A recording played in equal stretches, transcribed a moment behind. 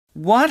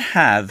what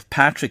have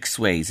Patrick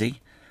Swayze,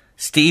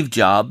 Steve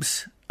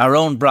Jobs, our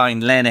own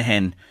Brian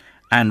Lenihan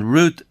and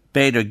Ruth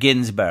Bader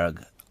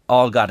Ginsburg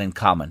all got in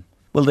common?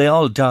 Well, they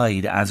all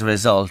died as a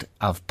result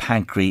of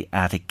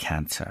pancreatic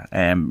cancer.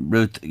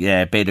 Ruth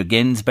Bader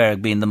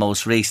Ginsburg being the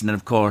most recent, and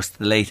of course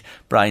the late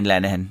Brian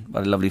Lenihan.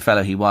 What a lovely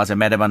fellow he was. I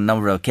met him on a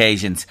number of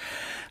occasions.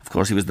 Of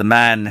course, he was the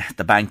man,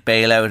 the bank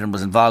bailout, and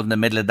was involved in the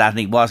middle of that, and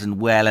he wasn't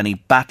well, and he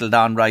battled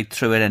on right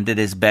through it and did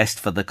his best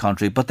for the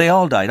country. But they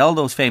all died. All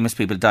those famous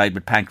people died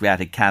with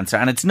pancreatic cancer,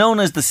 and it's known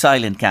as the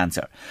silent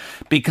cancer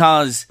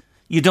because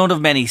you don't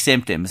have many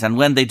symptoms, and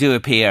when they do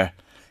appear,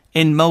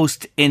 in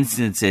most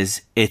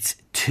instances, it's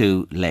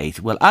too late.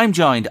 Well, I'm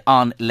joined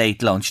on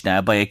Late Lunch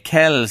now by a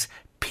Kells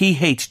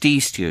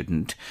PhD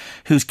student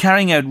who's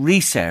carrying out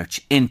research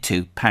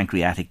into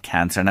pancreatic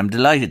cancer, and I'm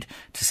delighted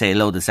to say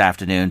hello this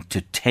afternoon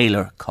to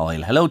Taylor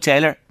Coyle. Hello,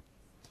 Taylor.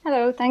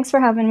 Hello, thanks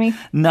for having me.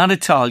 Not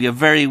at all. You're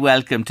very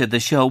welcome to the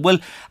show. Well,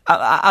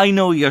 I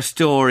know your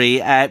story.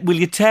 Will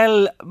you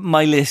tell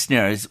my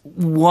listeners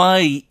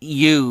why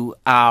you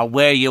are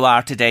where you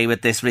are today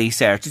with this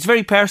research? It's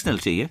very personal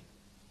to you.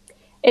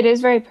 It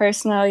is very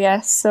personal,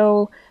 yes.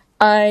 So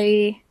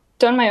I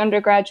done my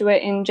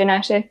undergraduate in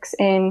genetics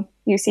in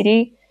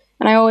UCD,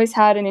 and I always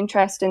had an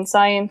interest in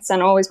science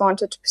and always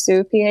wanted to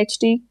pursue a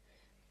PhD.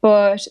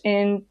 But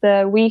in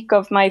the week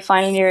of my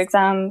final year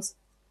exams,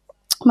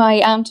 my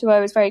aunt, who I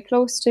was very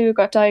close to,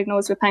 got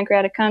diagnosed with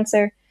pancreatic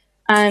cancer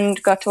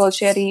and got told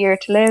she had a year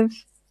to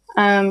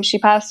live. She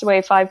passed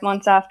away 5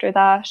 months after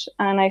that,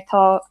 and I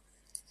thought,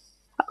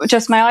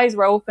 just my eyes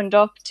were opened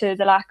up to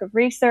the lack of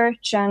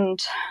research and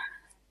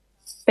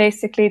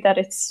basically that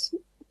it's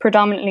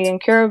predominantly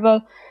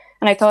incurable,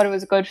 and I thought it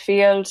was a good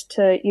field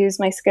to use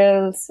my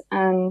skills.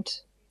 And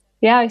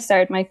yeah, I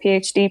started my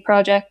PhD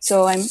project,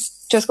 so I'm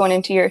just going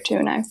into year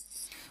 2 now.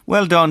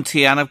 Well done to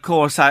you. And of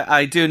course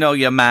I do know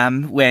your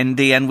mum,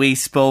 Wendy, and we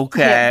spoke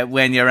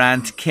when your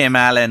aunt Kim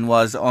Allen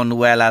was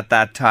unwell at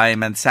that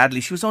time, and sadly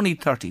she was only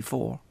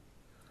 34.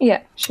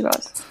 Yeah, she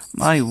was.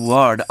 My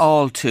word,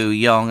 all too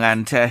young,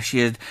 and she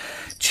had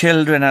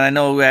children, and I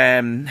know,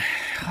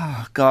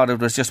 it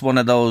was just one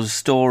of those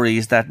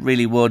stories that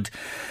really would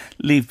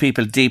leave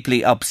people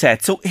deeply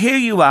upset. So here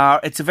you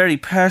are, it's very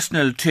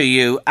personal to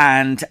you,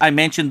 and I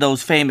mentioned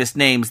those famous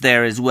names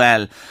there as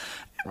well.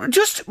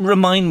 Just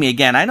remind me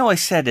again, I know I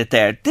said it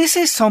there, this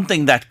is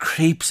something that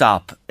creeps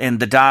up in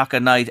the dark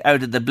of night,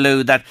 out of the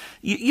blue, that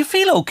you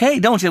feel okay,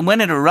 don't you? And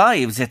when it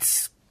arrives,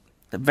 it's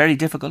very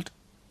difficult.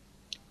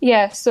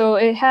 Yeah, so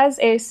it has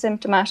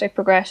asymptomatic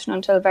progression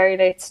until a very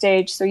late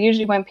stage. So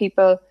usually when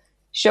people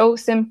show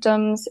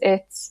symptoms,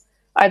 it's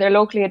either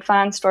locally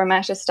advanced or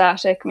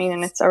metastatic,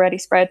 meaning it's already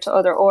spread to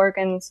other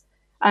organs.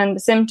 And the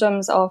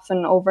symptoms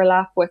often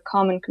overlap with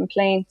common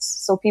complaints.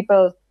 So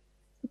people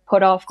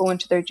put off going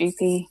to their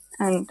GP,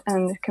 and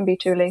it can be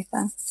too late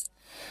then.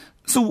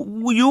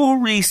 So your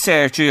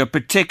research or your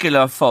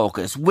particular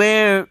focus,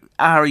 where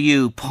are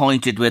you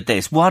pointed with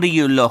this? What are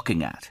you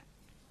looking at?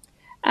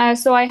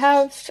 So I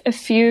have a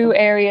few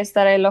areas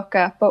that I look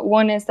at, but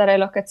one is that I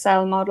look at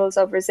cell models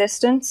of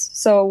resistance.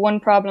 So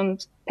one problem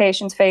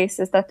patients face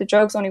is that the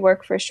drugs only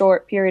work for a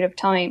short period of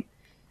time,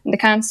 and the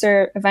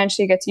cancer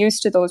eventually gets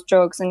used to those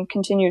drugs and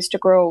continues to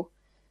grow.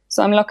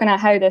 So I'm looking at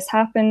how this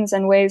happens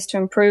and ways to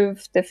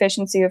improve the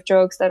efficiency of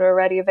drugs that are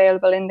already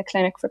available in the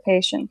clinic for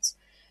patients.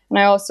 And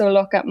I also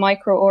look at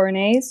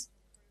microRNAs.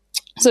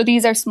 So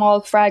these are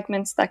small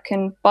fragments that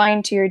can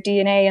bind to your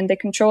DNA, and they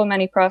control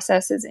many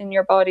processes in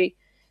your body.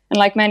 And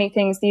like many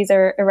things, these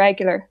are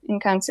irregular in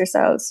cancer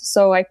cells.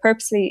 So I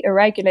purposely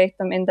irregulate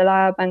them in the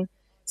lab and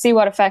see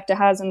what effect it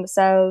has on the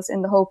cells,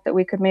 in the hope that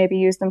we could maybe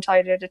use them to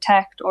either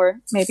detect or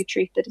maybe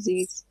treat the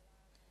disease.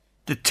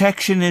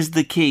 Detection is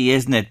the key,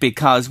 isn't it?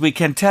 Because we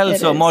can tell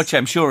so much,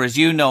 I'm sure, as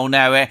you know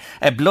now.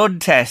 A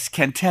blood test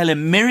can tell a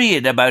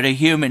myriad about a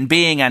human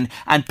being and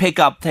pick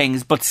up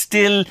things, but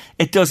still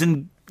it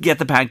doesn't get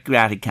the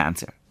pancreatic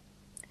cancer.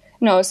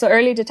 No, so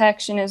early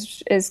detection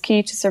is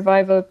key to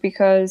survival,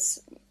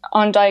 because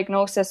on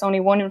diagnosis, only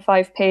 1 in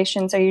 5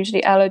 patients are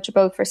usually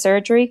eligible for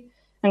surgery.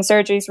 And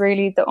surgery is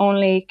really the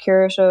only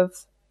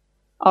curative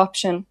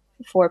option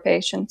for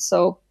patients.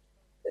 So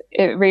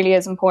it really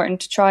is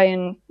important to try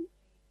and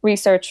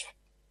research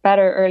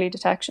better early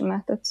detection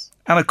methods.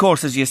 And of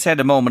course, as you said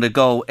a moment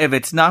ago, if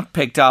it's not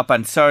picked up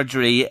and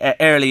surgery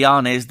early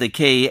on is the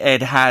key,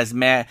 it has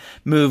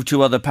moved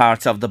to other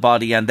parts of the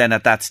body, and then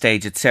at that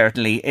stage it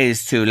certainly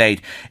is too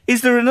late.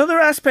 Is there another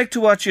aspect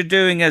to what you're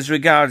doing as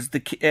regards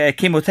the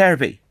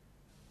chemotherapy?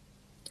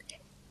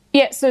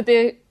 Yeah, so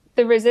the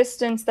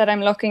resistance that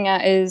I'm looking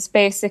at is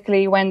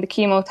basically when the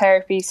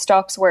chemotherapy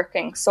stops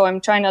working. So I'm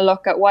trying to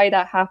look at why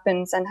that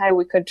happens and how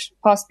we could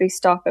possibly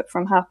stop it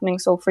from happening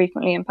so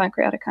frequently in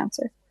pancreatic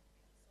cancer.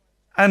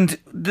 And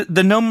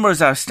the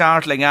numbers are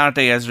startling, aren't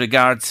they, as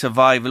regards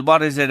survival?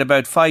 What is it,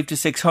 about 500 to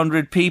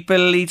 600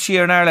 people each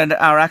year in Ireland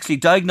are actually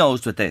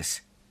diagnosed with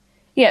this?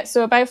 Yeah,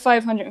 so about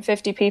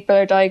 550 people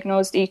are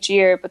diagnosed each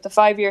year, but the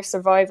 5-year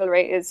survival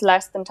rate is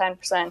less than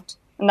 10%.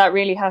 And that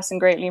really hasn't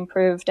greatly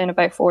improved in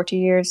about 40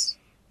 years.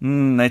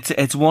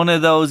 It's one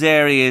of those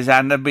areas,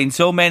 and there have been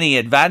so many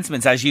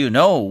advancements, as you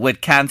know,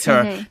 with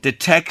cancer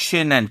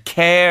detection and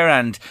care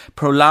and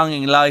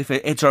prolonging life.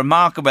 It's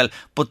remarkable.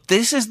 But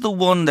this is the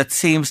one that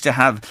seems to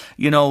have,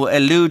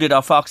 eluded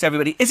or foxed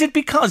everybody. Is it,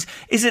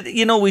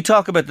 we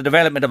talk about the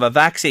development of a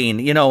vaccine,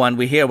 and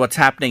we hear what's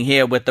happening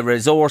here with the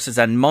resources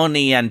and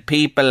money and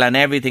people and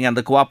everything and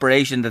the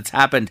cooperation that's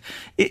happened.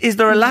 Is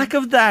there a lack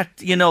of that,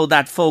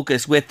 that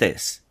focus with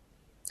this?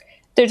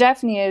 There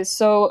definitely is.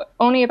 So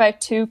only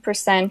about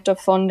 2% of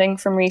funding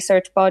from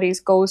research bodies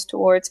goes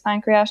towards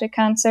pancreatic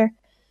cancer.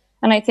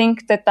 And I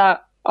think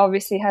that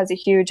obviously has a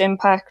huge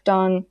impact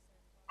on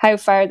how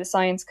far the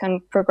science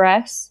can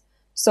progress.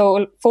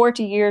 So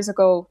 40 years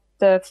ago,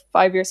 the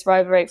 5-year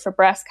survival rate for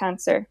breast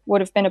cancer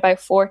would have been about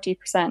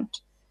 40%,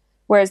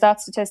 whereas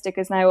that statistic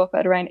is now up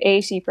at around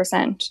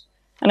 80%.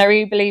 And I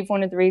really believe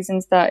one of the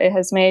reasons that it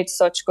has made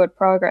such good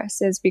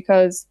progress is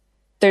because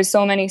there's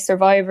so many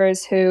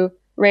survivors who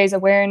raise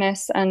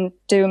awareness and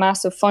do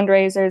massive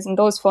fundraisers, and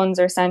those funds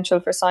are essential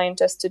for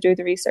scientists to do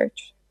the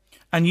research.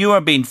 And you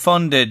are being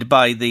funded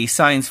by the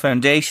Science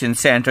Foundation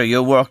Centre,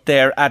 your work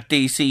there at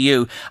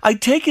DCU. I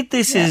take it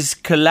this is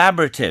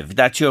collaborative,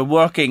 that you're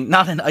working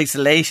not in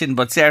isolation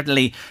but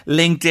certainly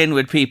linked in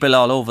with people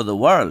all over the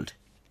world.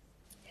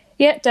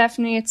 Yeah,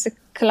 definitely. It's a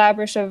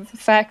collaborative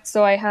effect.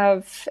 So I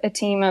have a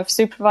team of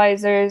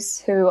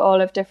supervisors who all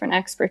have different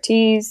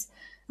expertise.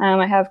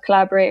 I have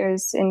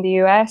collaborators in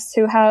the US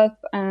who help.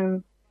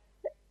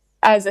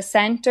 As a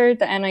centre,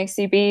 the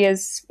NICB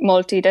is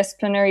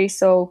multidisciplinary,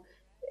 so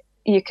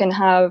you can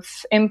have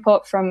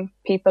input from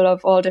people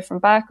of all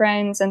different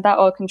backgrounds, and that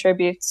all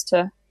contributes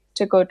to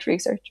good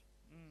research.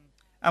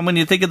 And when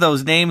you think of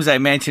those names I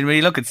mentioned, when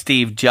you look at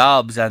Steve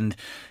Jobs and,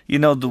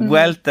 the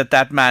wealth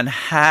that man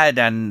had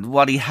and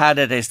what he had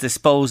at his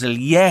disposal,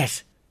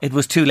 yet it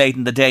was too late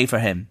in the day for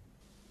him.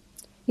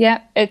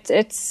 Yeah,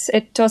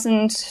 it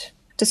doesn't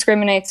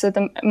discriminate, so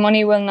the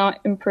money will not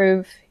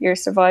improve your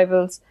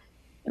survivals.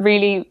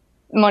 Really,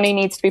 money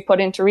needs to be put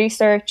into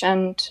research,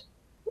 and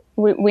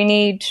we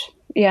need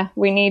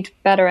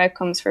better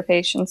outcomes for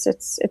patients.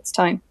 It's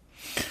time.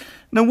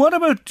 Now, what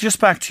about just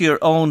back to your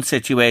own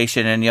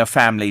situation and your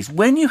families?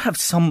 When you have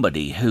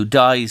somebody who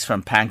dies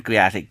from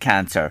pancreatic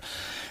cancer,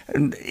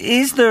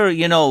 is there,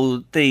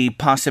 the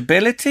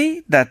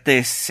possibility that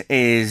this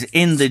is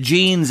in the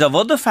genes of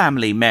other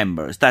family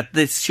members, that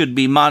this should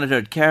be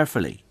monitored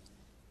carefully?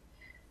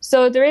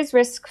 So there is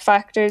risk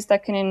factors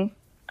that can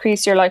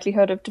increase your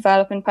likelihood of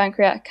developing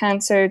pancreatic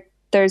cancer.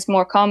 There's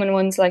more common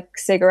ones like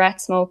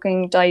cigarette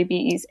smoking,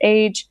 diabetes,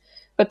 age,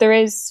 but there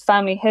is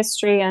family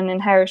history and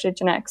inherited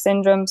genetic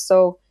syndrome.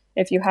 So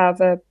if you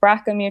have a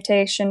BRCA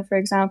mutation, for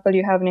example,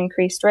 you have an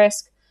increased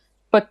risk,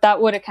 but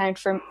that would account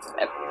for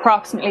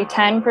approximately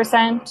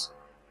 10%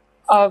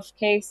 of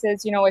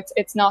cases.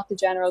 It's not the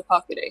general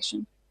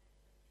population.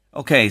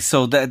 Okay,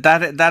 so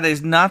that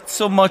is not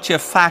so much a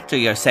factor,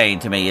 you're saying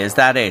to me, is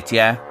that it,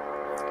 yeah?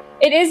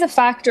 It is a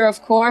factor,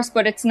 of course,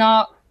 but it's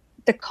not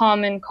the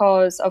common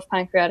cause of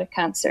pancreatic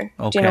cancer.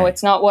 Okay.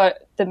 It's not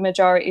what the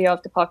majority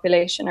of the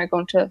population are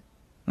going to,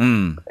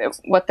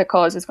 what the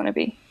cause is going to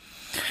be.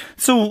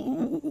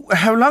 So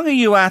how long are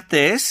you at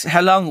this?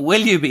 How long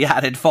will you be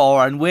at it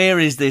for? And where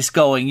is this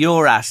going,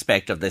 your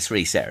aspect of this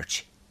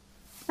research?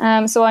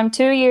 So I'm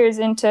 2 years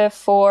into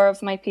 4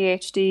 of my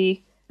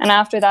PhD. And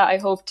after that, I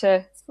hope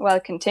to,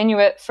 continue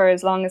it for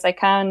as long as I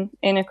can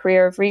in a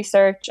career of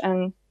research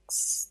and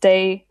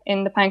stay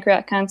in the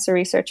pancreatic cancer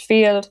research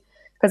field.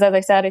 Because as I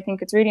said, I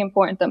think it's really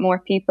important that more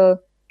people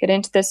get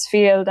into this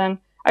field. And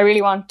I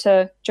really want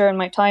to, during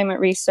my time at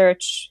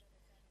research,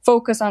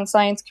 focus on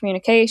science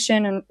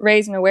communication and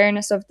raising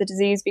awareness of the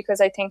disease, because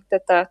I think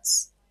that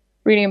that's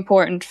really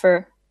important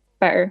for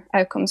better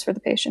outcomes for the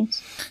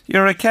patients.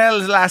 You're a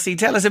Kells lassie.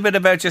 Tell us a bit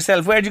about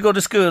yourself. Where did you go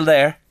to school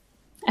there?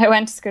 I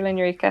went to school in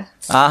Eureka.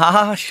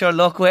 Sure,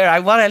 look,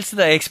 what else did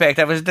I expect?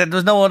 There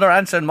was no other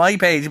answer on my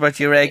page but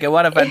Eureka.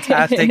 What a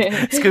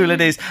fantastic school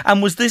it is.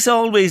 And was this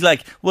always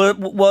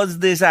was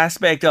this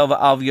aspect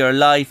of your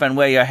life and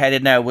where you're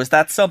headed now, was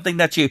that something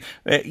that you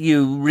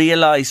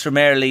realised from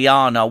early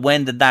on, or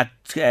when did that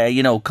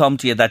come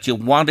to you that you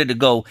wanted to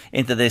go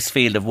into this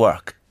field of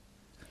work?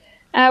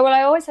 I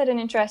always had an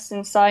interest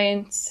in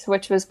science,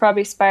 which was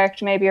probably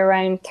sparked maybe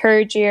around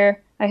third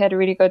year. I had a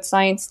really good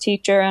science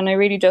teacher, and I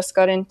really just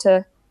got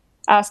into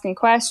asking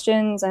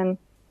questions and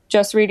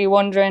just really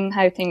wondering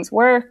how things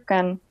work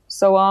and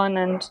so on.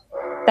 And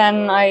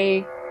then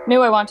I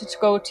knew I wanted to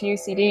go to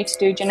UCD to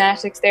do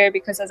genetics there,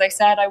 because, as I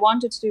said, I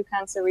wanted to do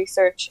cancer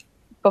research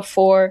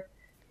before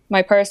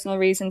my personal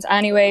reasons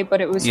anyway,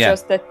 but it was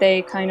just that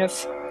they kind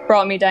of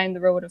brought me down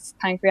the road of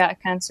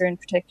pancreatic cancer in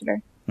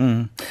particular.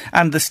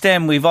 And the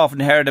STEM, we've often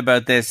heard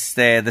about this,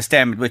 the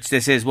STEM, which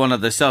this is one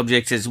of the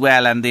subjects as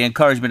well, and the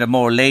encouragement of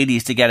more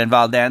ladies to get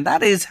involved there, and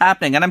that is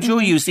happening, and I'm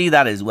sure you see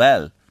that as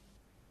well.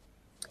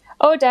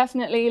 Oh,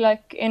 definitely.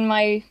 Like in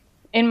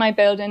my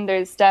building,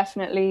 there's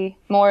definitely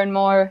more and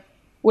more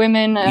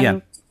women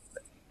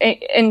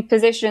in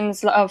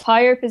positions of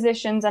higher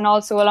positions, and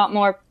also a lot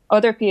more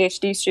other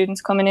PhD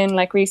students coming in.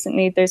 Like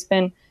recently, there's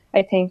been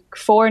I think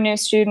 4 new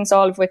students,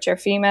 all of which are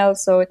female.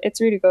 So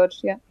it's really good.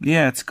 Yeah.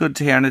 Yeah, it's good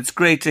to hear. And it's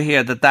great to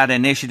hear that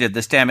initiative,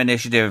 the STEM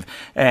initiative,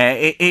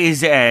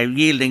 is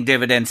yielding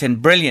dividends in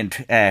brilliant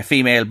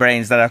female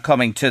brains that are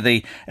coming to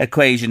the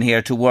equation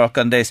here to work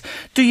on this.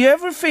 Do you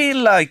ever feel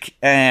like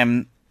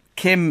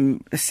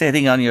Kim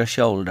sitting on your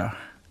shoulder?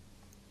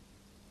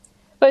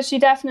 But she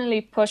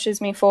definitely pushes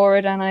me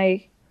forward, and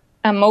I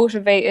am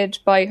motivated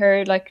by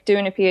her. Like,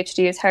 doing a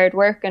PhD is hard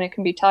work and it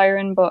can be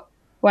tiring, but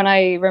when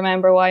I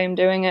remember why I'm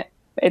doing it,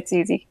 it's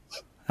easy.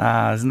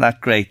 Isn't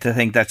that great to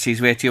think that she's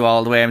with you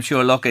all the way? I'm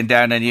sure looking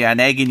down on you and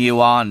egging you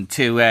on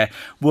to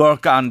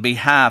work on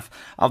behalf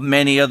of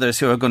many others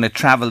who are going to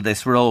travel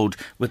this road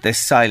with this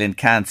silent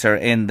cancer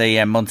in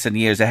the months and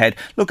years ahead.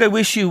 Look, I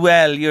wish you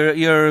well.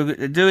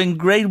 You're doing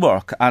great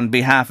work on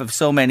behalf of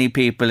so many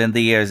people in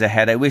the years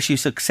ahead. I wish you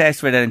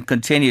success with it and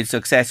continued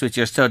success with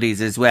your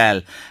studies as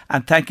well.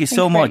 And thank you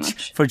so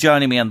much for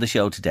joining me on the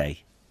show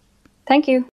today. Thank you.